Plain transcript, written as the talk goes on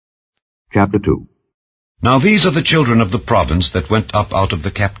Chapter 2. Now these are the children of the province that went up out of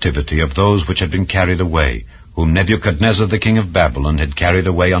the captivity of those which had been carried away, whom Nebuchadnezzar the king of Babylon had carried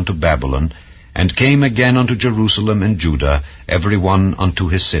away unto Babylon, and came again unto Jerusalem and Judah, every one unto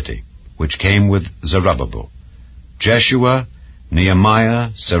his city, which came with Zerubbabel: Jeshua,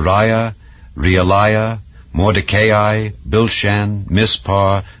 Nehemiah, Seraiah, Realiah, Mordecai, Bilshan,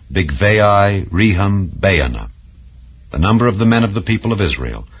 Mispar, Bigvai, Rehum, Baanah. The number of the men of the people of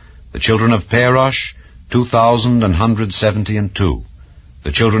Israel: the children of Parosh, 2,172.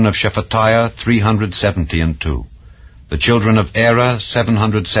 The children of Shephatiah, 372. The children of Erah,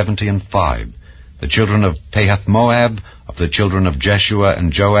 775. The children of Pahath-Moab, of the children of Jeshua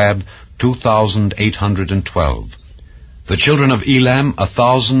and Joab, 2,812. The children of Elam,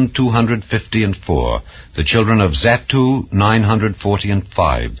 1,254. The children of Zattu,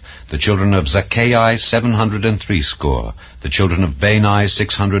 945. The children of Zaccai, 760. The children of Bani,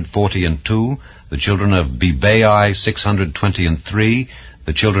 642. The children of Bebai, 623.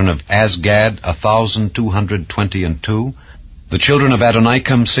 The children of Azgad, 1,222. The children of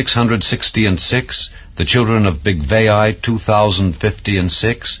Adonikam, 666. The children of Bigvai,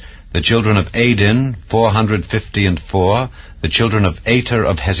 2,056. The children of Adin, 454. The children of Ater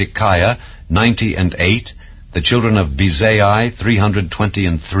of Hezekiah, 98. The children of Bezai,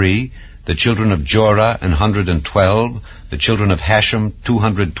 323. The children of Jorah, 112. The children of Hashem,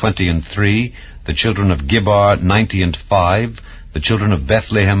 223. The children of Gibbar, 95. The children of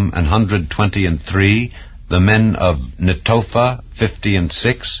Bethlehem, 123. The men of Netophah,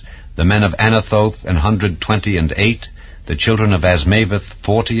 56. The men of Anathoth, 128. The children of Asmaveth,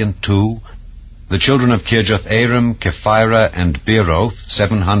 42. The children of Kirjath-Arim, Kephirah, and Beeroth,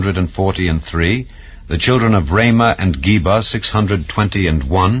 743. The children of Ramah and Geba,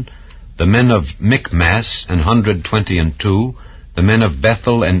 621. The men of Michmas, 122. The men of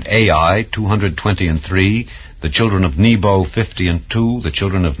Bethel and Ai, 223. The children of Nebo, 52. The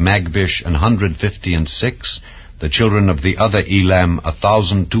children of Magbish, 156. The children of the other Elam,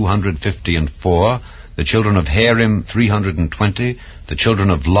 1,254. The children of Harim, 320. The children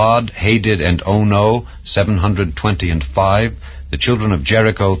of Lod, Hadid, and Ono, 725. The children of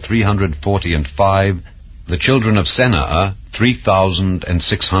Jericho, 345. The children of Senaa,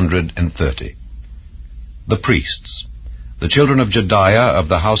 3,630. The priests: the children of Jediah of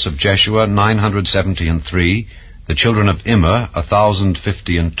the house of Jeshua, 973. The children of Immer,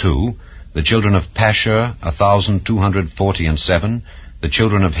 1,052. The children of Pashur, 1,247. The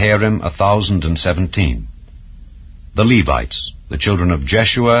children of Harim, 1,017. The Levites: the children of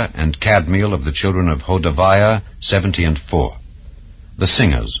Jeshua and Kadmiel of the children of Hodaviah, 70. The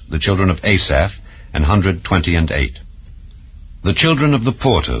singers: the children of Asaph, 128. The children of the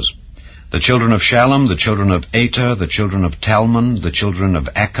porters: the children of Shallum, the children of Ater, the children of Talmon, the children of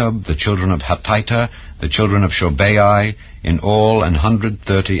Akab, the children of Hatita, the children of Shobai, in all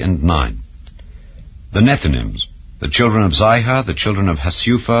 139. The Nethinims: the children of Zihah, the children of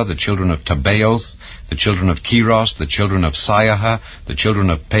Hasupha, the children of Tabaoth, the children of Keros, the children of Siaha, the children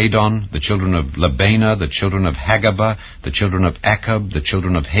of Padon, the children of Labana, the children of Hagabah, the children of Akab, the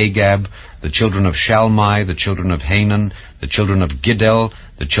children of Hagab, the children of Shalmai, the children of Hanan, the children of Giddel,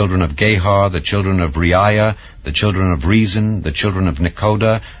 the children of Gahar, the children of Reiah, the children of Rezin, the children of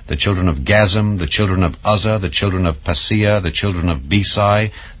Nekoda, the children of Gazam, the children of Uzzah, the children of Paseah, the children of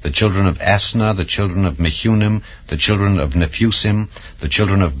Besai, the children of Asna, the children of Mehunim, the children of Nephusim, the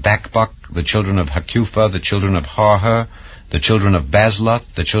children of Bakbuk, the children of Hakupha, the children of Harher, the children of Bazluth,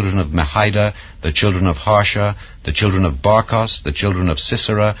 the children of Mehida, the children of Harsha, the children of Barkos, the children of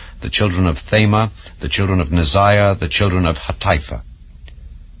Sisera, the children of Thema, the children of Neziah, the children of Hatipha.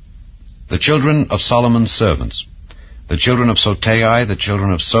 The children of Solomon's servants: the children of Sotai, the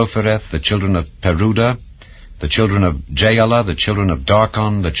children of Sophereth, the children of Peruda, the children of Jaala, the children of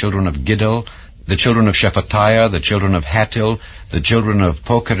Darkon, the children of Giddel, the children of Shephatiah, the children of Hattil, the children of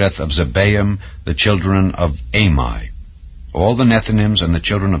Pokereth of Zebaim, the children of Amai. All the Nethinims and the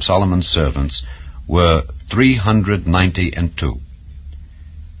children of Solomon's servants were 392.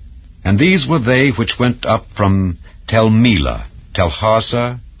 And these were they which went up from Tel-Melah,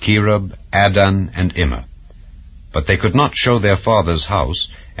 Tel-Harsa, Kerub, Adan, and Immer. But they could not show their father's house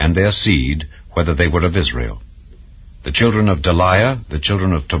and their seed, whether they were of Israel. The children of Deliah, the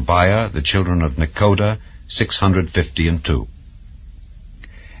children of Tobiah, the children of Nekoda, 652.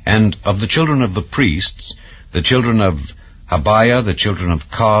 And of the children of the priests, the children of Habiah, the children of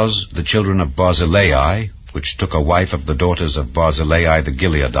Koz, the children of Barzillai, which took a wife of the daughters of Barzillai the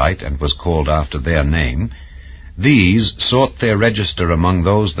Gileadite, and was called after their name, these sought their register among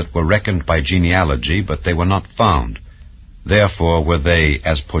those that were reckoned by genealogy, but they were not found. Therefore were they,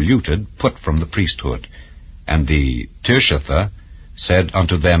 as polluted, put from the priesthood. And the Tirshatha said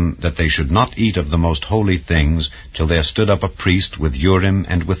unto them that they should not eat of the most holy things till there stood up a priest with Urim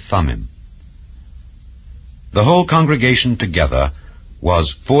and with Thummim. The whole congregation together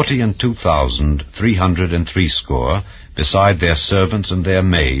was 42,360, beside their servants and their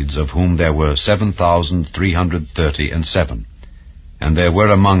maids, of whom there were 7,337. And there were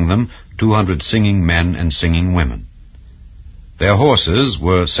among them 200 singing men and singing women. Their horses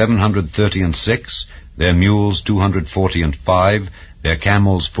were 736, their mules 245, their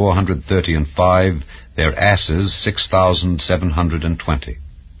camels 435, their asses 6,720.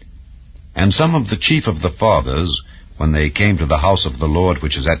 And some of the chief of the fathers, when they came to the house of the Lord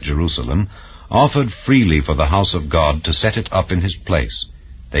which is at Jerusalem, offered freely for the house of God to set it up in his place.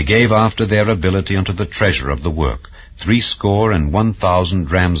 They gave after their ability unto the treasure of the work, 61,000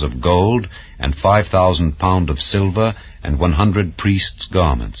 drams of gold, and 5,000 pound of silver, and 100 priests'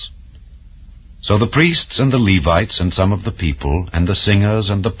 garments. So the priests and the Levites and some of the people, and the singers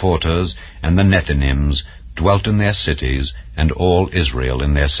and the porters, and the Nethinims, dwelt in their cities, and all Israel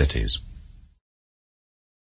in their cities.